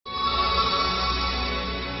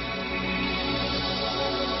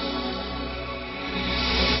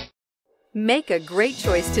Make a great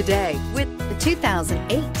choice today with the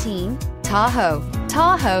 2018 Tahoe.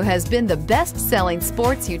 Tahoe has been the best-selling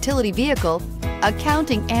sports utility vehicle,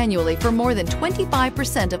 accounting annually for more than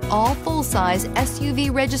 25% of all full-size SUV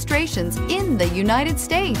registrations in the United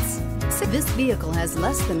States. This vehicle has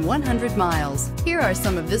less than 100 miles. Here are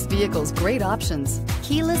some of this vehicle's great options: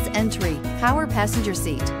 keyless entry, power passenger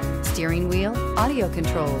seat, steering wheel audio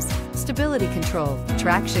controls, stability control,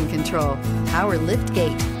 traction control, power lift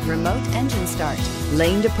gate, remote engine start,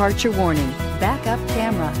 lane departure warning, backup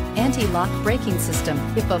camera, anti-lock braking system.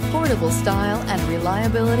 If affordable style and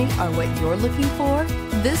reliability are what you're looking for,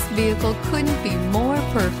 this vehicle couldn't be more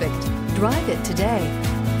perfect. Drive it today.